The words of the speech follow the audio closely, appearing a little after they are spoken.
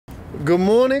Good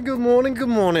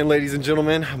morning, ladies and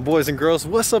gentlemen, boys and girls.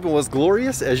 What's up and what's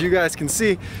glorious? As you guys can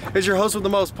see, it's your host with the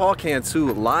most, Paul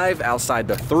Cantu, live outside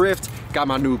the Thrift. Got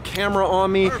my new camera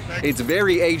on me. It's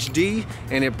very HD,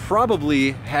 and it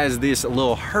probably has this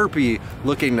little herpy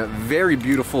looking very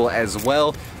beautiful as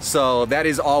well. So that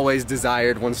is always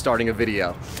desired when starting a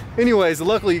video. Anyways,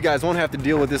 luckily you guys won't have to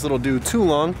deal with this little dude too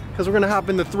long, because we're gonna hop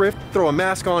in the Thrift, throw a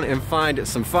mask on, and find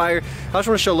some fire. I just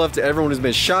wanna show love to everyone who's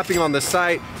been shopping on the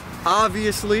site,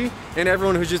 obviously, and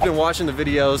everyone who's just been watching the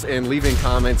videos and leaving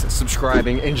comments,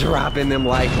 subscribing, and dropping them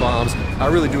like bombs. I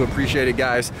really do appreciate it,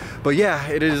 guys. But yeah,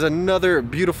 it is another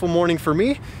beautiful morning for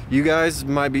me. You guys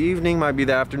might be evening, might be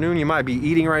the afternoon, you might be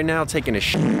eating right now, taking a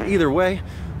shit. Either way,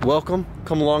 welcome,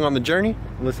 come along on the journey.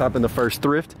 Let's hop in the first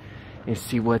Thrift and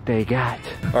see what they got.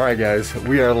 All right, guys,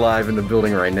 we are live in the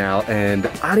building right now, and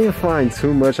I didn't find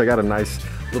too much. I got a nice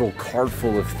little cart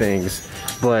full of things,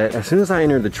 but as soon as I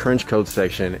entered the trench coat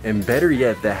section, and better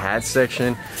yet the hat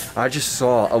section, I just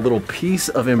saw a little piece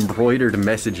of embroidered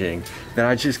messaging that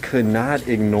I just could not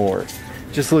ignore.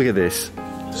 Just look at this.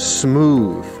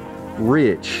 Smooth,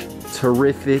 rich,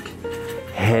 terrific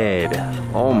head.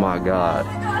 Oh my God.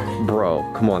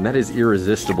 Bro, come on, that is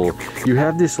irresistible. You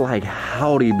have this like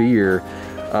howdy beer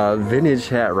vintage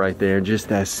hat right there, just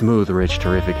that smooth, rich,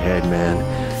 terrific head, man.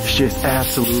 It's just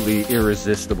absolutely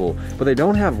irresistible. But they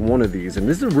don't have one of these, and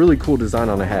this is a really cool design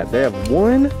on the hat. They have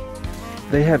one,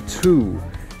 they have two,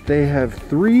 they have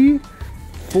 3,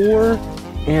 4,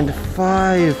 and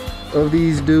 5 of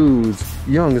these dudes,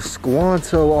 young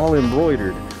Squanto, all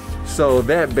embroidered. So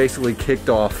that basically kicked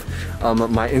off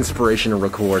my inspiration to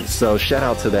record. So shout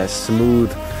out to that smooth,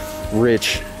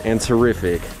 rich, and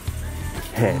terrific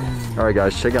head. All right,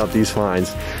 guys, check out these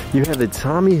finds. You have the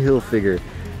Tommy Hilfiger,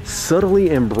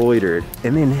 subtly embroidered,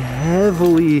 and then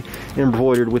heavily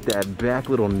embroidered with that back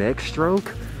little neck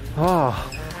stroke. Oh,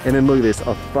 and then look at this,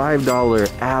 a $5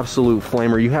 absolute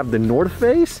flamer. You have the North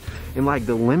Face in like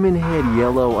the lemon head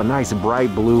yellow, a nice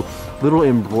bright blue, little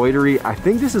embroidery. I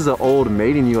think this is an old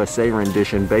Made in USA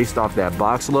rendition based off that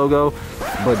box logo,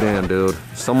 but damn, dude,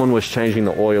 someone was changing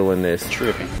the oil in this.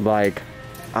 Trippy. Like,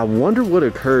 I wonder what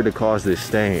occurred to cause this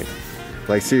stain.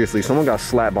 Like, seriously, someone got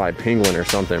slapped by a penguin or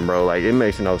something, bro. Like, it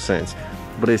makes no sense.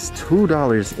 But it's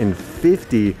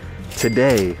 $2.50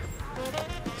 today.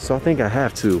 So I think I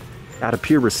have to, out of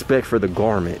pure respect for the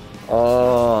garment.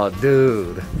 Oh,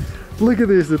 dude. Look at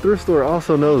this. The thrift store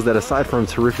also knows that aside from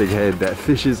terrific head, that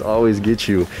fishes always get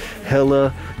you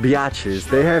hella biatches.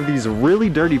 They have these really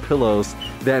dirty pillows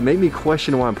that make me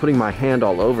question why I'm putting my hand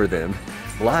all over them.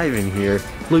 Live in here.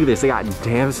 Look at this. They got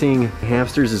dancing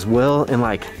hamsters as well, and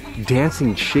like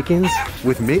dancing chickens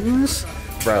with mittens.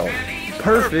 Bro,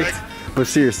 perfect. But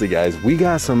seriously, guys, we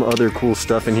got some other cool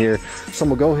stuff in here. So I'm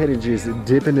gonna go ahead and just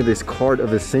dip into this cart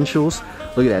of essentials.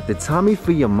 Look at that. The Tommy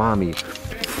for Your Mommy,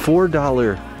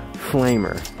 $4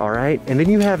 flamer. All right. And then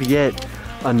you have yet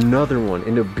another one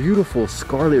in a beautiful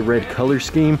scarlet red color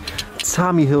scheme.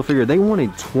 Tommy Hilfiger, they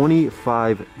wanted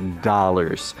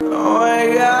 $25 oh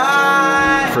my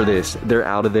God. for this. They're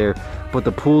out of there. But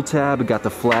the pull tab got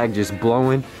the flag just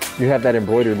blowing. You have that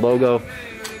embroidered logo,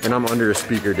 and I'm under a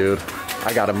speaker, dude.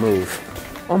 I gotta move.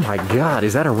 Oh my God,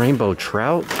 is that a rainbow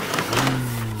trout?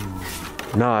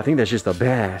 No, I think that's just a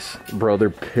bass. Bro,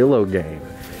 their pillow game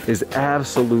is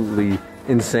absolutely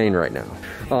insane right now.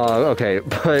 Okay,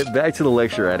 but back to the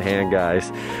lecture at hand,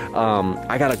 guys.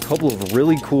 I got a couple of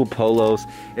really cool polos,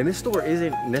 and this store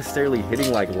isn't necessarily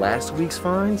hitting like last week's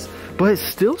finds, but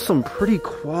still some pretty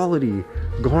quality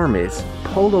garments.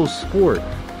 Polo Sport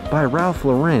by Ralph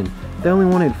Lauren. They only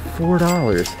wanted $4.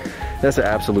 That's an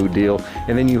absolute deal.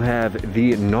 And then you have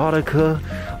the Nautica,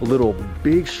 little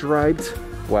big striped,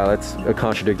 wow, that's a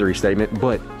contradictory statement,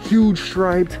 but huge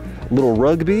striped little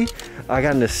rugby. I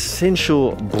got an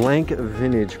essential blank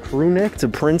vintage crew neck to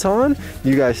print on.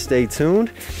 You guys stay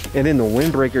tuned. And then the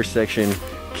windbreaker section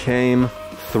came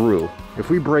through. If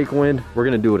we break wind, we're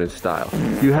gonna do it in style.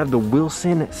 You have the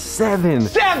Wilson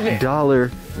 $7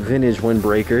 vintage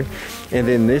windbreaker. And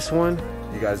then this one,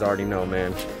 you guys already know,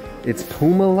 man. It's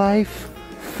Puma Life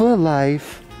for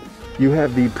life. You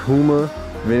have the Puma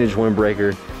vintage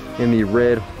windbreaker in the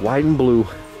red, white, and blue.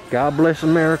 God bless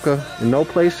America and no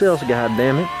place else, god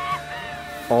damn it.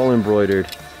 All embroidered,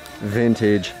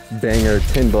 vintage, banger,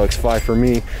 $10, 5 for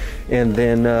me. And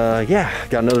then, yeah,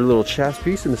 got another little chaps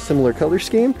piece in a similar color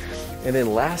scheme. And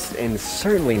then last and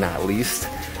certainly not least,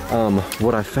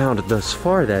 what I found thus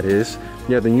far, that is,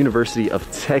 you have the University of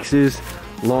Texas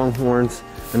Longhorns,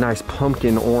 a nice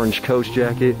pumpkin orange coach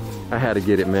jacket. I had to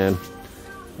get it, man.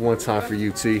 One time for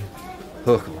UT,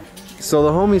 hook 'em. So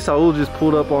the homie Saul just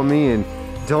pulled up on me and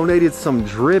donated some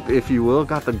drip, if you will.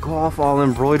 Got the golf all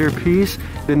embroidered piece.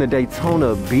 Then the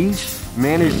Daytona Beach.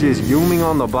 Managed his Yuming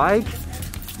on the bike.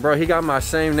 Bro, he got my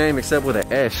same name except with an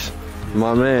S.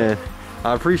 My man,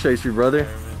 I appreciate you, brother.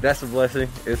 That's a blessing.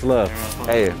 It's love.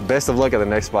 Hey, best of luck at the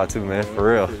next spot too, man.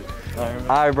 For real. All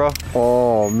right, bro.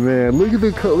 Oh, man. Look at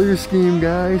the color scheme,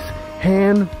 guys.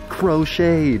 Hand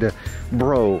crocheted.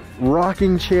 Bro,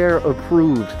 rocking chair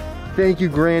approved. Thank you,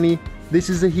 Granny. This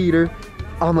is a heater.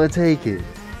 I'ma take it.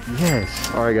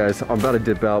 Yes. All right, guys. I'm about to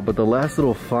dip out, but the last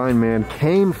little find, man,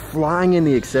 came flying in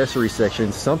the accessory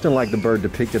section. Something like the bird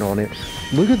depicted on it.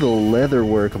 Look at the leather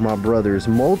work, my brothers.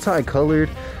 Multicolored.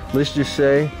 Let's just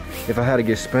say, if I had to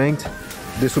get spanked,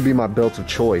 this would be my belt of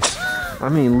choice. I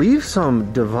mean, leave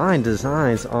some divine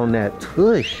designs on that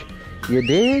tush. You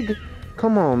dig?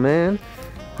 Come on, man.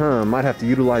 Might have to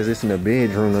utilize this in the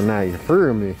bedroom tonight. You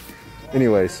feel me?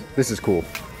 Anyways, this is cool.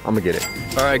 I'm gonna get it.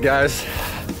 All right, guys.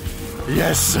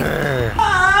 Yes, sir.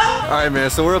 All right,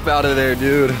 man. So we're up out of there,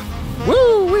 dude.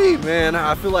 Woo-wee, man.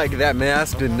 I feel like that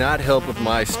mask did not help with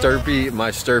my stirpy,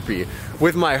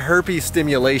 with my herpes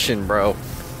stimulation, bro.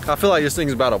 I feel like this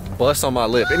thing's about to bust on my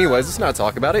lip. Anyways, let's not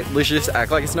talk about it. Let's just act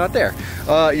like it's not there.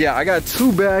 Yeah, I got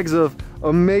 2 bags of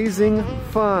amazing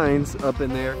finds up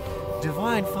in there.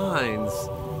 Divine finds,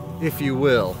 if you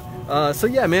will. So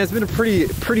yeah, man, it's been a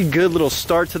pretty good little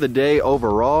start to the day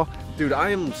overall. Dude, I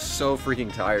am so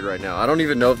freaking tired right now. I don't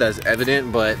even know if that's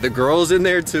evident, but the girls in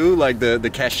there too, like the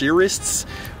cashierists,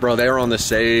 bro, they were on the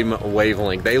same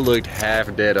wavelength. They looked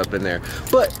half dead up in there.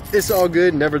 But it's all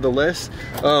good nevertheless.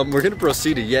 We're gonna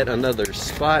proceed to yet another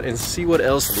spot and see what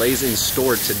else lays in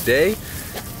store today.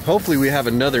 Hopefully we have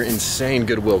another insane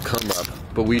Goodwill come up,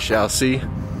 but we shall see.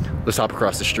 Let's hop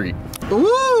across the street.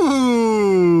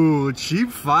 Ooh,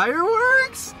 cheap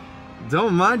fireworks?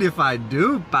 Don't mind if I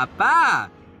do, papa.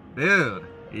 Dude,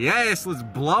 yes, let's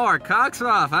blow our cocks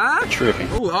off, huh? Trippy.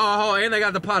 Ooh, oh, and they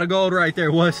got the pot of gold right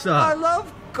there. What's up? I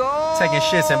love gold. Taking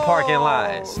shits in parking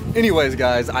lots. Anyways,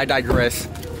 guys, I digress.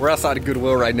 We're outside of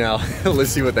Goodwill right now.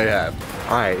 Let's see what they have.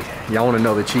 All right, y'all want to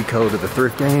know the cheat code of the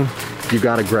thrift game? You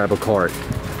gotta grab a cart.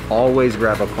 Always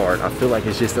grab a cart. I feel like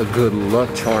it's just a good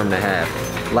luck charm to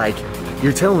have. Like,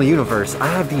 you're telling the universe, I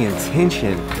have the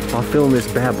intention of filling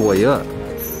this bad boy up.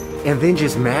 And then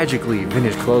just magically,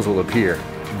 vintage clothes will appear.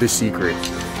 The secret.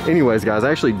 Anyways, guys, I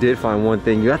actually did find one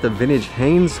thing. You got the vintage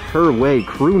Hanes Her Way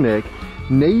crew neck,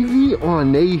 navy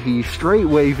on navy, straight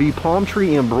wavy, palm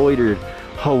tree embroidered,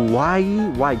 Hawaii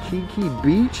Waikiki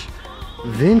Beach,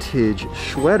 vintage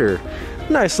sweater.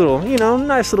 Nice little, you know,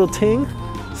 nice little ting.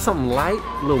 Something light,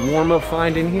 a little warm up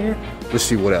find in here. Let's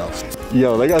see what else.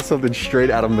 Yo, they got something straight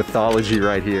out of mythology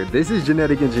right here. This is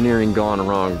genetic engineering gone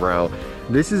wrong, bro.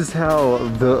 This is how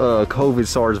the COVID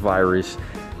SARS virus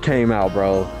came out,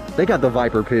 bro. They got the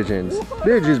Viper pigeons.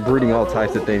 They're just breeding all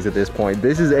types of things at this point.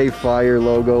 This is a fire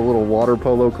logo, little water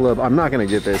polo club. I'm not gonna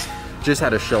get this. Just had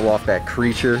to show off that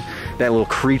creature, that little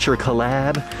creature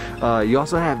collab. You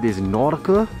also have this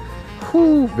Nautica.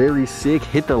 Whew, very sick.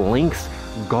 Hit the links.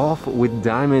 Golf with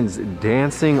diamonds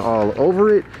dancing all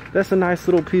over it. That's a nice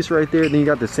little piece right there. Then you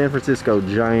got the San Francisco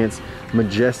Giants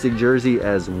majestic jersey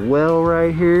as well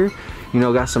right here. You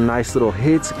know, got some nice little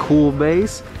hits, cool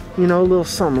base. You know, a little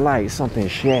something light, something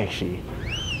sexy.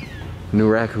 New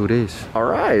rack, who this? All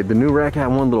right, the new rack had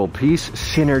one little piece.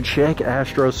 Center check,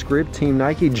 Astro script, Team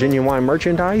Nike, genuine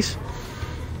merchandise.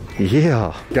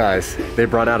 Yeah. Guys, they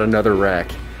brought out another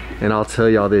rack. And I'll tell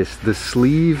y'all this, the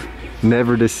sleeve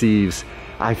never deceives.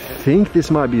 I think this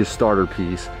might be a starter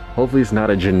piece. Hopefully it's not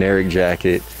a generic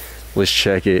jacket. Let's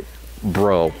check it.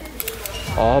 Bro,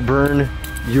 Auburn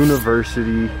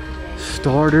University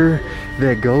starter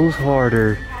that goes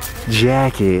harder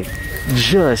jacket,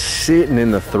 just sitting in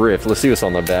the thrift. Let's see what's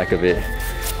on the back of it.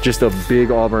 Just a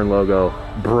big Auburn logo.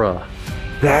 Bruh,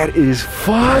 that is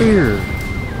fire.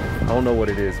 I don't know what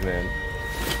it is, man.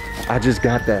 I just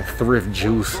got that thrift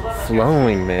juice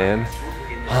flowing, man.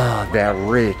 Ah, that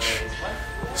rich,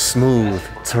 smooth,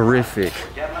 terrific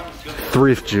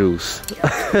thrift juice.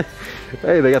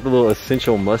 Hey, they got the little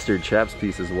essential mustard chaps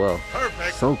piece as well.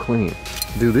 Perfect. So clean.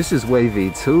 Dude, this is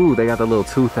wavy too. They got the little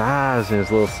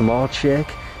 2000s, little small check.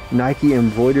 Nike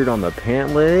embroidered on the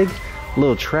pant leg.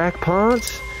 Little track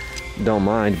pants. Don't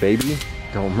mind, baby.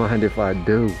 Don't mind if I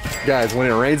do. Guys, when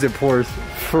it rains, it pours.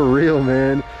 For real,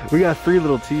 man. We got 3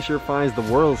 little t-shirt finds. The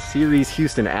World Series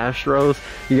Houston Astros.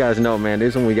 You guys know, man,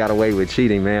 this one we got away with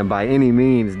cheating, man. By any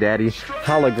means, daddy.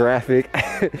 Holographic.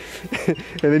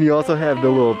 And then you also have the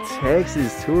little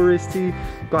Texas touristy.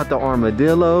 Got the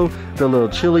armadillo, the little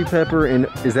chili pepper, and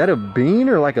is that a bean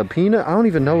or like a peanut? I don't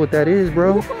even know what that is,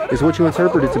 bro. It's what you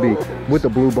interpret it to be. With the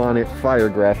blue bonnet, fire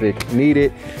graphic, need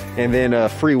it. And then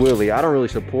Free Willy. I don't really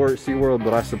support SeaWorld,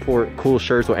 but I support cool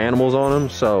shirts with animals on them.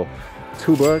 So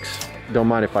 $2, don't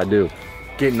mind if I do.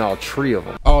 Getting all 3 of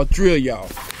them. All 3 of y'all.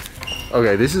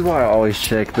 Okay, this is why I always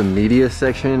check the media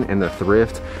section and the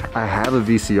thrift. I have a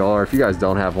VCR. If you guys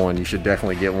don't have one, you should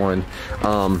definitely get one.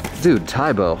 Dude,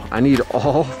 Tybo, I need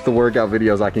all the workout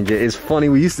videos I can get. It's funny,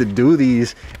 we used to do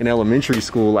these in elementary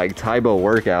school, like Tybo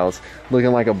workouts,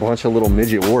 looking like a bunch of little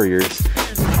midget warriors.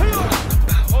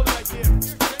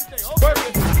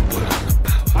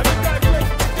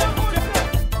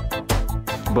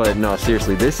 But no,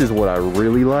 seriously, this is what I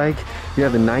really like. You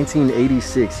have the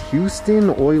 1986 Houston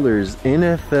Oilers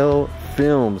NFL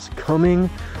films coming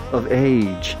of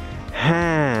age.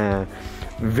 Ha!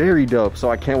 Very dope. So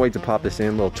I can't wait to pop this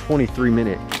in. Little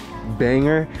 23-minute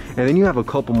banger. And then you have a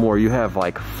couple more. You have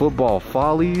like Football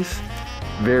Follies.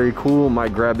 Very cool.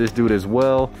 Might grab this dude as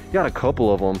well. You got a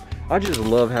couple of them. I just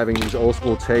love having these old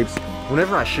school tapes.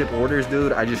 Whenever I ship orders,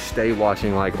 dude, I just stay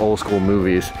watching like old school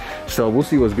movies. So we'll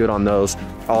see what's good on those.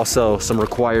 Also, some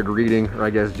required reading, or I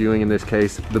guess viewing in this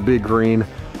case, The Big Green,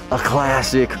 a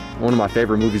classic. One of my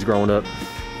favorite movies growing up.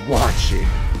 Watch it,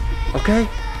 okay?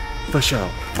 For sure.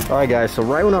 All right, guys, so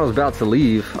right when I was about to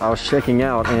leave, I was checking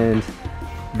out, and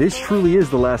this truly is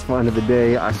the last find of the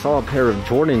day. I saw a pair of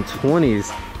Jordan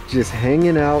 20s just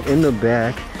hanging out in the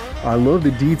back. I love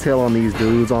the detail on these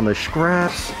dudes, on the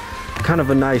straps. Kind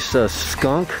of a nice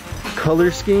skunk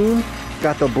color scheme.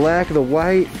 Got the black, the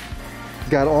white.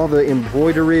 Got all the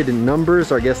embroidered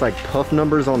numbers, or I guess like puff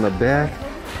numbers on the back.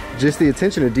 Just the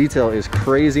attention to detail is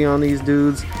crazy on these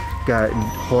dudes. Got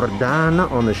Jordan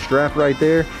on the strap right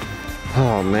there.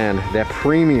 Oh man, that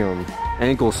premium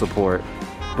ankle support.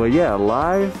 But yeah,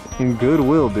 live in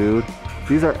Goodwill, dude.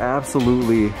 These are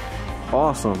absolutely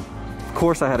awesome. Of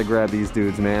course I had to grab these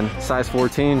dudes, man. Size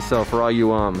 14, so for all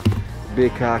you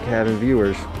big cock having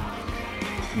viewers,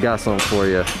 got something for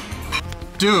you.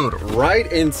 Dude,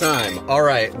 right in time. All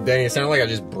right, Danny, it sounded like I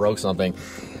just broke something.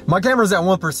 My camera's at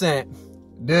 1%.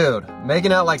 Dude,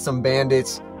 making out like some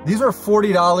bandits. These were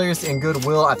 $40 in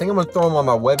Goodwill. I think I'm gonna throw them on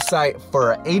my website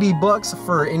for 80 bucks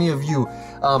for any of you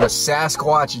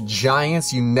Sasquatch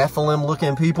giants, you Nephilim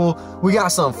looking people. We got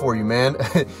something for you, man.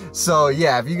 So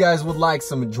yeah, if you guys would like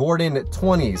some Jordan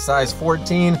 20s, size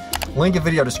 14, link in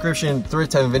video description,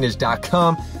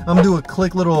 thriftheavenvintage.com. I'm gonna do a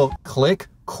quick little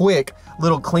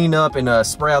clean up and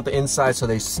spray out the inside so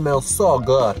they smell so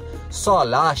good, so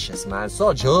luscious, man,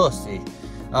 so juicy.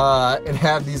 And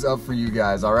have these up for you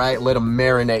guys, all right? Let them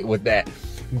marinate with that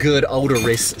good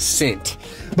odorous scent.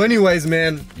 But anyways,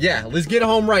 man, yeah, let's get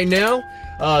home right now.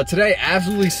 Today,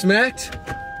 absolutely smacked,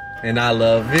 and I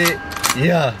love it,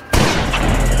 yeah.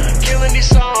 Killing these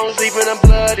songs, leaving them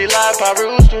bloody like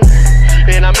Parustu.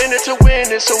 And I'm in it to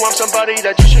win it, so I'm somebody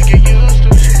that you should get